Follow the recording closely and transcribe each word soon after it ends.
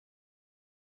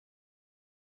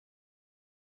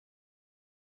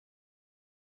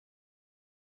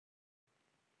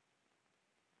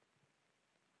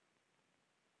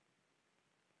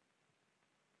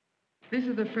This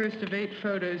is the first of 8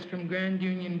 photos from Grand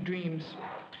Union Dreams.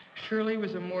 Shirley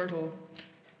was a mortal.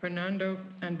 Fernando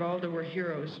and Valda were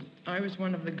heroes. I was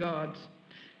one of the gods.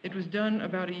 It was done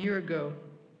about a year ago.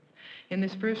 In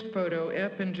this first photo,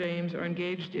 Epp and James are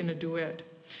engaged in a duet.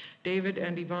 David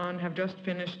and Yvonne have just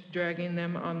finished dragging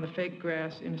them on the fake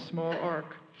grass in a small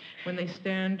arc. When they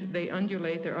stand, they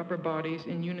undulate their upper bodies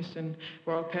in unison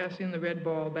while passing the red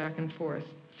ball back and forth.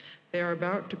 They are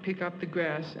about to pick up the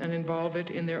grass and involve it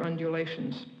in their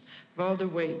undulations.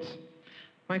 Valda waits.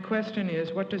 My question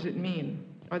is, what does it mean?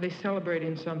 Are they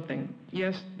celebrating something?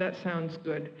 Yes, that sounds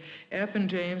good. Epp and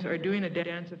James are doing a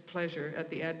dance of pleasure at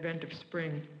the advent of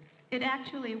spring. It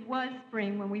actually was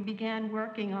spring when we began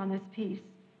working on this piece,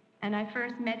 and I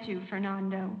first met you,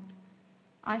 Fernando.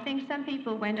 I think some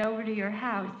people went over to your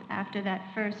house after that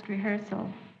first rehearsal.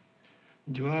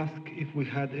 You asked if we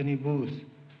had any booze.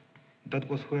 That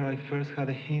was where I first had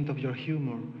a hint of your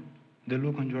humor, the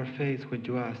look on your face when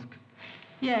you asked.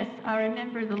 Yes, I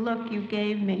remember the look you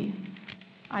gave me.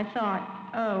 I thought,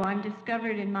 oh, I'm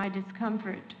discovered in my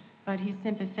discomfort, but he's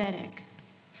sympathetic.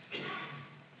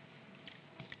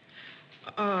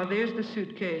 There's the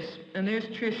suitcase, and there's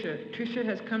Tricia. Tricia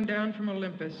has come down from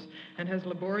Olympus and has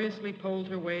laboriously poled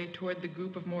her way toward the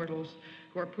group of mortals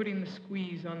who are putting the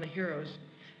squeeze on the heroes,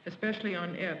 especially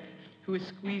on Epp, who is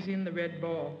squeezing the red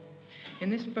ball. In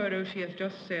this photo, she has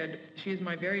just said, she is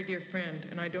my very dear friend,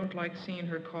 and I don't like seeing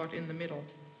her caught in the middle.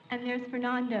 And there's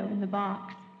Fernando in the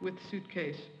box. With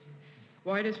suitcase.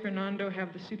 Why does Fernando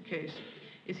have the suitcase?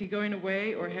 Is he going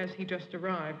away or has he just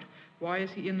arrived? Why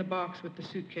is he in the box with the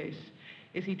suitcase?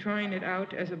 Is he trying it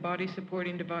out as a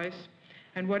body-supporting device?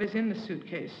 And what is in the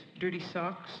suitcase? Dirty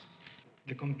socks?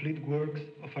 The complete works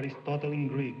of Aristotle in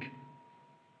Greek.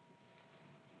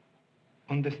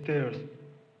 On the stairs.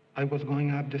 I was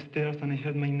going up the stairs and I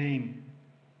heard my name.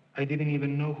 I didn't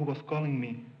even know who was calling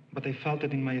me, but I felt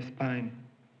it in my spine.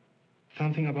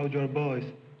 Something about your voice,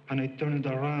 and I turned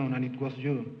around and it was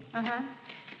you. Uh-huh.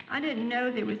 I didn't know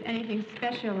there was anything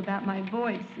special about my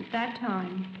voice at that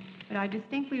time, but I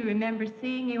distinctly remember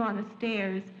seeing you on the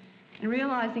stairs and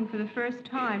realizing for the first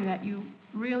time that you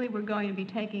really were going to be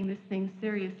taking this thing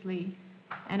seriously.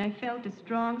 And I felt a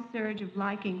strong surge of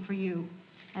liking for you,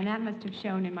 and that must have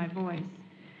shown in my voice.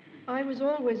 I was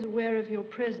always aware of your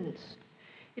presence.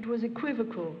 It was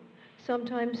equivocal,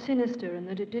 sometimes sinister, and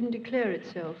that it didn't declare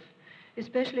itself,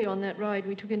 especially on that ride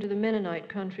we took into the Mennonite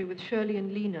country with Shirley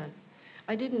and Lena.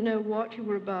 I didn't know what you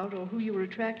were about or who you were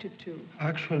attracted to.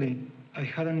 Actually, I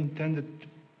hadn't intended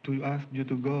to ask you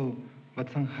to go,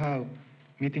 but somehow,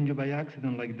 meeting you by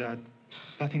accident like that,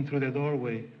 passing through the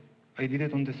doorway, I did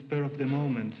it on the spur of the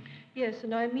moment. Yes,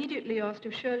 and I immediately asked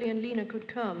if Shirley and Lena could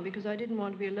come because I didn't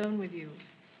want to be alone with you.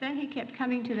 Then he kept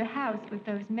coming to the house with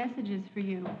those messages for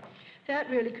you. That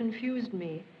really confused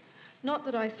me. Not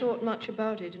that I thought much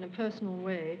about it in a personal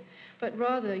way, but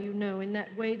rather, you know, in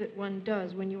that way that one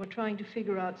does when you are trying to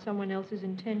figure out someone else's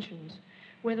intentions,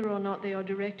 whether or not they are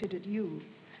directed at you.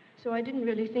 So I didn't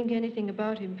really think anything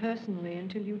about him personally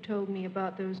until you told me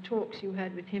about those talks you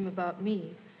had with him about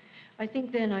me. I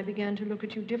think then I began to look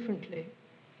at you differently,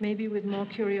 maybe with more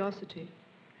curiosity.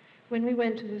 When we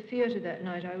went to the theater that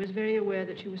night, I was very aware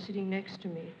that you were sitting next to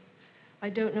me. I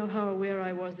don't know how aware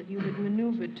I was that you had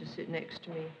maneuvered to sit next to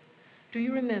me. Do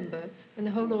you remember, when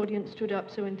the whole audience stood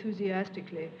up so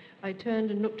enthusiastically, I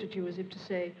turned and looked at you as if to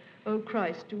say, oh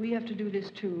Christ, do we have to do this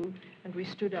too? And we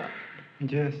stood up.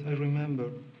 Yes, I remember.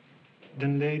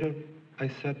 Then later, I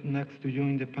sat next to you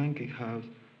in the pancake house,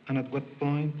 and at what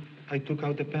point, I took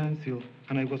out a pencil,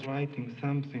 and I was writing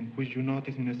something which you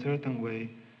noticed in a certain way.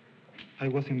 I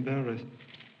was embarrassed.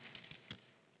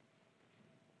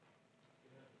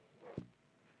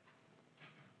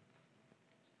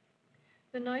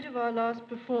 The night of our last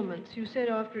performance, you said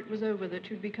after it was over that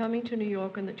you'd be coming to New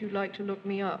York and that you'd like to look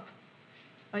me up.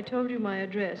 I told you my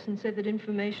address and said that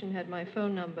information had my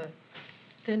phone number.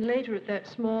 Then later at that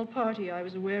small party, I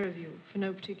was aware of you, for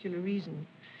no particular reason.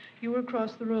 You were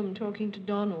across the room talking to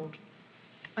Donald.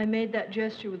 I made that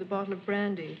gesture with a bottle of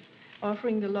brandy,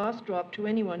 offering the last drop to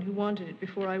anyone who wanted it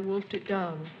before I wolfed it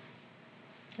down.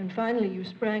 And finally, you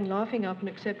sprang laughing up and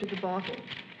accepted the bottle.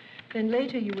 Then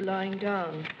later, you were lying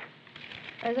down.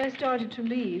 As I started to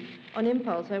leave, on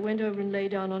impulse, I went over and lay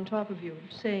down on top of you,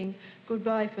 saying,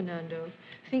 goodbye, Fernando,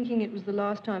 thinking it was the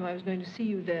last time I was going to see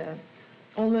you there.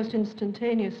 Almost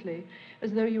instantaneously,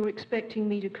 as though you were expecting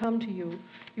me to come to you,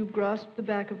 you grasped the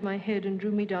back of my head and drew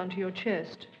me down to your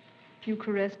chest. You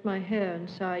caressed my hair and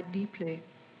sighed deeply.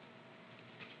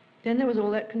 Then there was all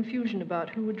that confusion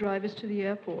about who would drive us to the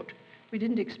airport. We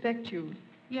didn't expect you.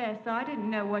 Yes, I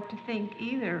didn't know what to think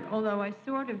either, although I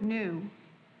sort of knew.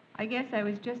 I guess I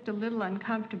was just a little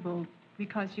uncomfortable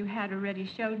because you had already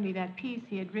showed me that piece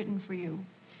he had written for you.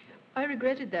 I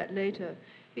regretted that later.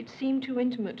 It seemed too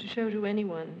intimate to show to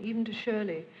anyone, even to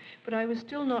Shirley, but I was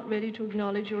still not ready to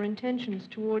acknowledge your intentions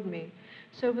toward me.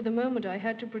 So for the moment I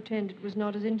had to pretend it was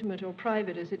not as intimate or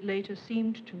private as it later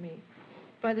seemed to me.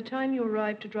 By the time you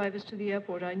arrived to drive us to the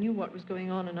airport, I knew what was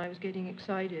going on and I was getting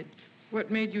excited.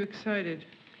 What made you excited?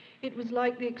 It was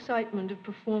like the excitement of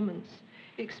performance,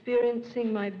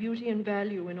 experiencing my beauty and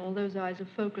value when all those eyes are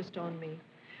focused on me.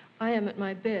 I am at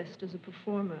my best as a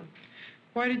performer.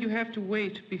 Why did you have to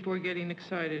wait before getting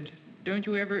excited? Don't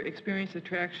you ever experience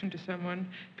attraction to someone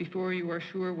before you are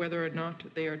sure whether or not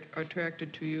they are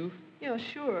attracted to you? Yeah,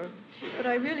 sure. But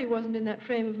I really wasn't in that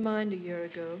frame of mind a year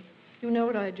ago. You know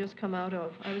what I had just come out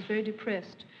of. I was very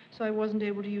depressed, so I wasn't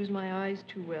able to use my eyes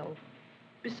too well.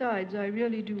 Besides, I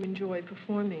really do enjoy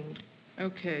performing.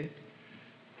 Okay.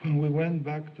 When we went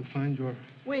back to find your...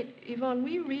 Wait, Yvonne, were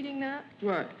you reading that?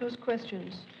 What? Those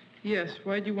questions. Yes,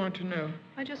 why do you want to know?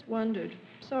 I just wondered.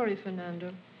 Sorry,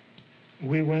 Fernando.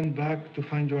 We went back to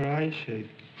find your eye shade.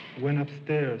 Went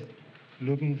upstairs,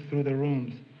 looking through the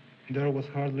rooms. There was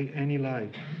hardly any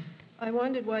light. I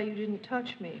wondered why you didn't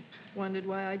touch me. Wondered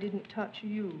why I didn't touch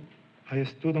you. I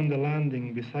stood on the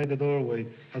landing beside the doorway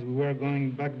as we were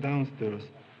going back downstairs.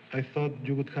 I thought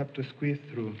you would have to squeeze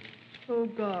through. Oh,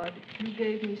 God, you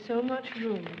gave me so much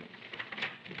room.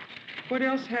 What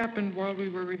else happened while we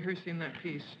were rehearsing that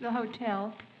piece? The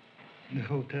hotel. The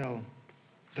hotel.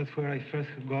 That's where I first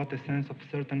got a sense of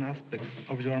certain aspects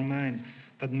of your mind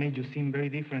that made you seem very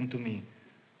different to me.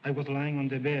 I was lying on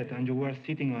the bed and you were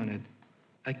sitting on it.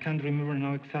 I can't remember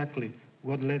now exactly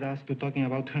what led us to talking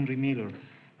about Henry Miller.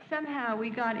 Somehow we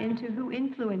got into who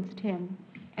influenced him.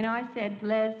 And I said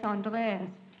Blaise Cendrars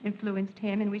influenced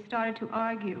him, and we started to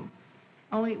argue.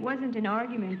 Only it wasn't an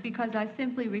argument because I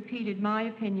simply repeated my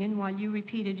opinion while you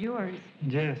repeated yours.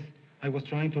 Yes, I was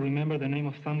trying to remember the name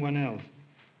of someone else.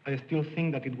 I still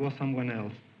think that it was someone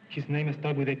else. His name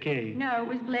started with a K. No, it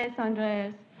was Blaise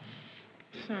Cendrars.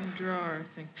 Cendrars,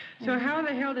 I think. So how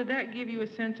the hell did that give you a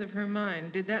sense of her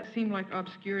mind? Did that seem like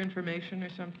obscure information or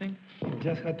something? It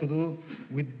just had to do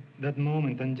with that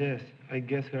moment, and yes, I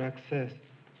guess her access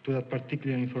to that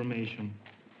particular information.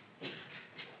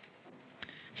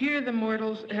 Here the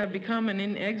mortals have become an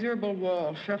inexorable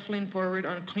wall, shuffling forward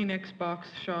on Kleenex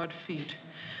box-shod feet.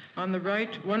 On the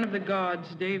right, one of the gods,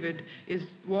 David, is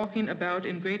walking about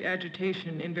in great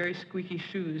agitation in very squeaky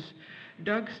shoes.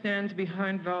 Doug stands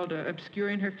behind Valda,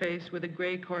 obscuring her face with a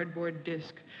gray cardboard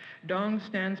disc. Dong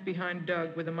stands behind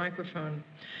Doug with a microphone.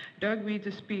 Doug reads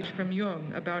a speech from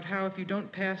Jung about how if you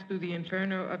don't pass through the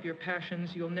inferno of your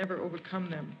passions, you'll never overcome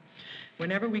them.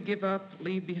 Whenever we give up,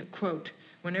 quote,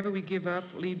 whenever we give up,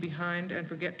 leave behind, and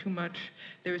forget too much,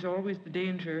 there is always the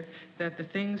danger that the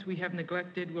things we have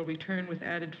neglected will return with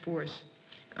added force,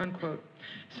 unquote.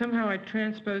 Somehow I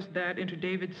transposed that into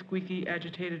David's squeaky,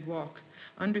 agitated walk,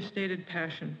 understated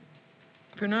passion.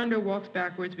 Fernando walks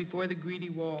backwards before the greedy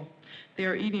wall. They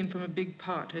are eating from a big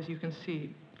pot, as you can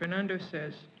see. Fernando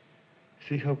says,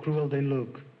 "See how cruel they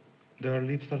look. Their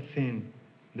lips are thin,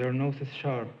 their noses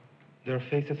sharp, their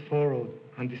faces furrowed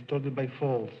and distorted by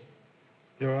falls.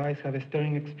 Their eyes have a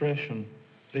staring expression.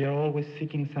 They are always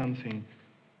seeking something.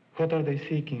 What are they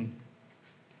seeking?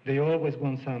 They always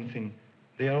want something.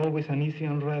 They are always uneasy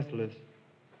and restless.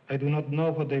 I do not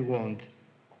know what they want.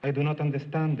 I do not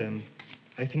understand them.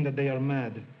 I think that they are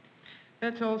mad."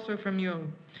 That's also from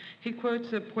Jung. He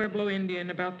quotes a Pueblo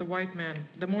Indian about the white man.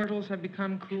 The mortals have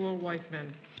become cruel white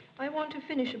men. I want to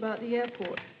finish about the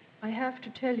airport. I have to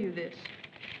tell you this.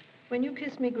 When you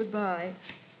kissed me goodbye,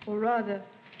 or rather,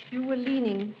 you were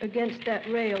leaning against that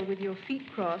rail with your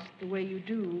feet crossed the way you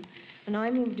do, and I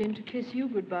moved in to kiss you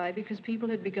goodbye because people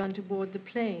had begun to board the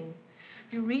plane.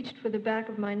 You reached for the back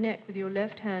of my neck with your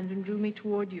left hand and drew me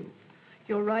toward you.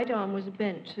 Your right arm was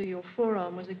bent, so your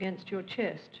forearm was against your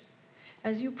chest.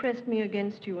 As you pressed me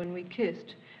against you and we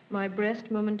kissed, my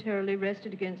breast momentarily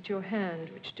rested against your hand,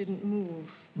 which didn't move.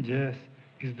 Yes,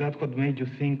 is that what made you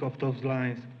think of those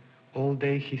lines? All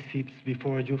day he sits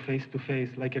before you face to face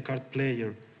like a card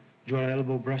player. Your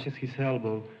elbow brushes his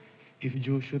elbow. If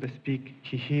you should speak,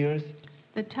 he hears.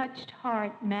 The touched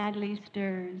heart madly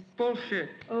stirs. Bullshit.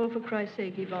 Oh, for Christ's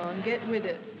sake, Yvonne, get with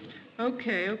it.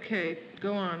 Okay.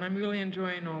 Go on. I'm really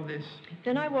enjoying all this.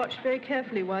 Then I watched very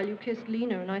carefully while you kissed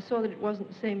Lena, and I saw that it wasn't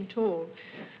the same at all.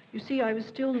 You see, I was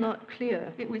still not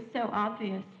clear. It was so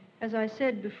obvious. As I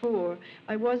said before,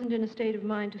 I wasn't in a state of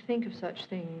mind to think of such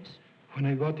things. When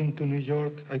I got into New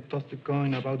York, I tossed a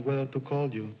coin about whether to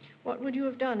call you. What would you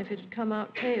have done if it had come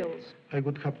out tails? I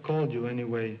would have called you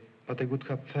anyway, but I would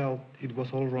have felt it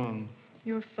was all wrong.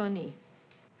 You're funny.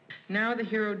 Now the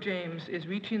hero James is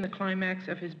reaching the climax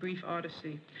of his brief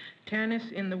odyssey.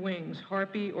 Tanis in the wings,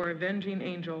 harpy or avenging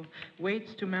angel,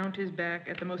 waits to mount his back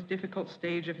at the most difficult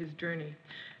stage of his journey.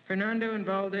 Fernando and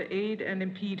Valda aid and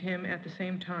impede him at the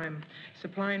same time,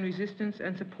 supplying resistance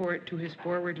and support to his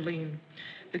forward lean.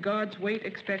 The gods wait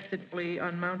expectantly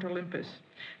on Mount Olympus.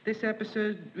 This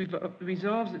episode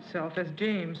resolves itself as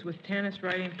James, with Tanis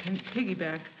riding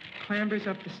piggyback, clambers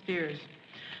up the stairs.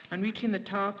 On reaching the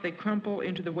top, they crumple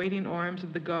into the waiting arms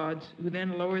of the gods, who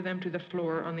then lower them to the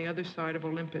floor on the other side of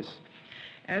Olympus.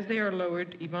 As they are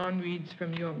lowered, Yvonne reads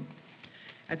from Jung.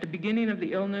 At the beginning of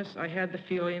the illness, I had the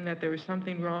feeling that there was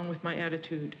something wrong with my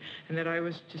attitude, and that I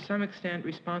was to some extent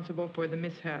responsible for the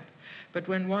mishap. But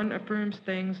when one affirms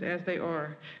things as they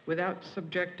are, without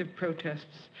subjective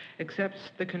protests,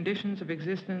 accepts the conditions of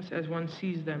existence as one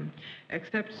sees them,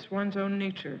 accepts one's own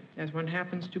nature as one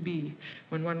happens to be,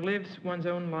 when one lives one's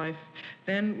own life,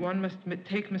 then one must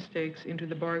take mistakes into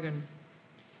the bargain.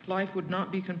 Life would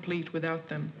not be complete without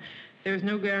them. There is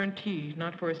no guarantee,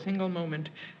 not for a single moment,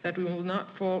 that we will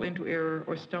not fall into error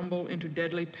or stumble into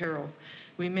deadly peril.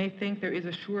 We may think there is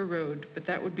a sure road, but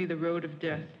that would be the road of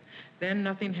death. Then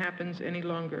nothing happens any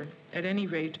longer. At any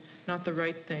rate, not the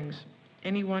right things.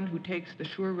 Anyone who takes the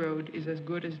sure road is as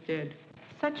good as dead.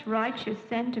 Such righteous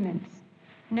sentiments.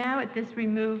 Now at this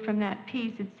remove from that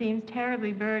peace, it seems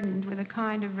terribly burdened with a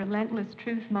kind of relentless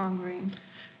truth-mongering.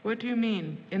 What do you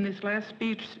mean? In this last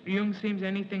speech, Jung seems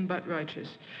anything but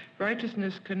righteous.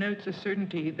 Righteousness connotes a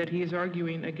certainty that he is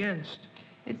arguing against.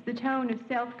 It's the tone of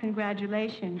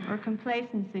self-congratulation or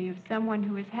complacency of someone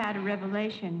who has had a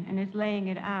revelation and is laying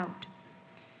it out.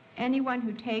 Anyone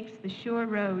who takes the sure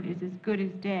road is as good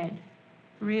as dead.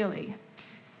 Really.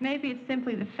 Maybe it's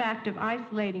simply the fact of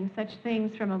isolating such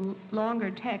things from a longer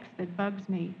text that bugs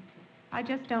me. I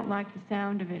just don't like the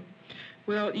sound of it.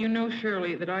 Well, you know,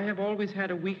 Shirley, that I have always had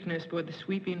a weakness for the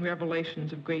sweeping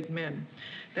revelations of great men.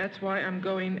 That's why I'm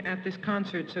going at this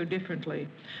concert so differently.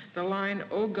 The line,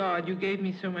 "Oh God, you gave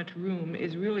me so much room,"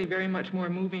 is really very much more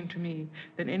moving to me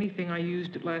than anything I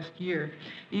used last year,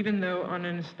 even though on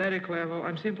an aesthetic level,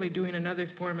 I'm simply doing another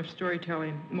form of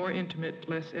storytelling, more intimate,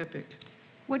 less epic.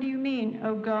 What do you mean,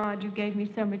 "Oh God, you gave me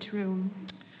so much room"?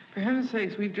 For heaven's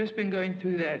sakes, we've just been going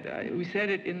through that. We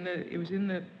said it was in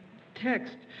the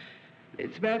text.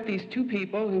 It's about these two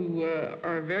people who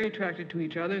are very attracted to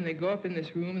each other, and they go up in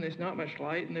this room, and there's not much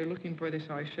light, and they're looking for this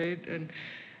eye shade,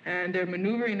 and they're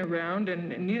maneuvering around, and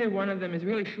neither one of them is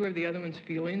really sure of the other one's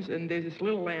feelings, and there's this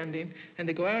little landing, and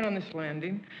they go out on this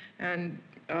landing, and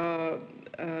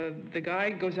the guy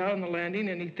goes out on the landing,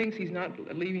 and he thinks he's not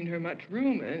leaving her much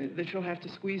room, and that she'll have to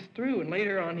squeeze through, and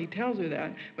later on he tells her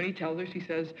that. When he tells her, she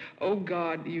says, "Oh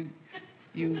God, you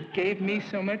gave me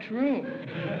so much room."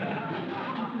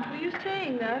 Were you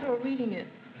saying that or reading it?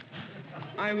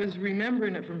 I was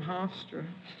remembering it from Hofstra.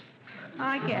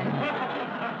 I get it.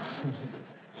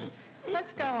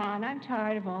 Let's go on. I'm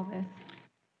tired of all this.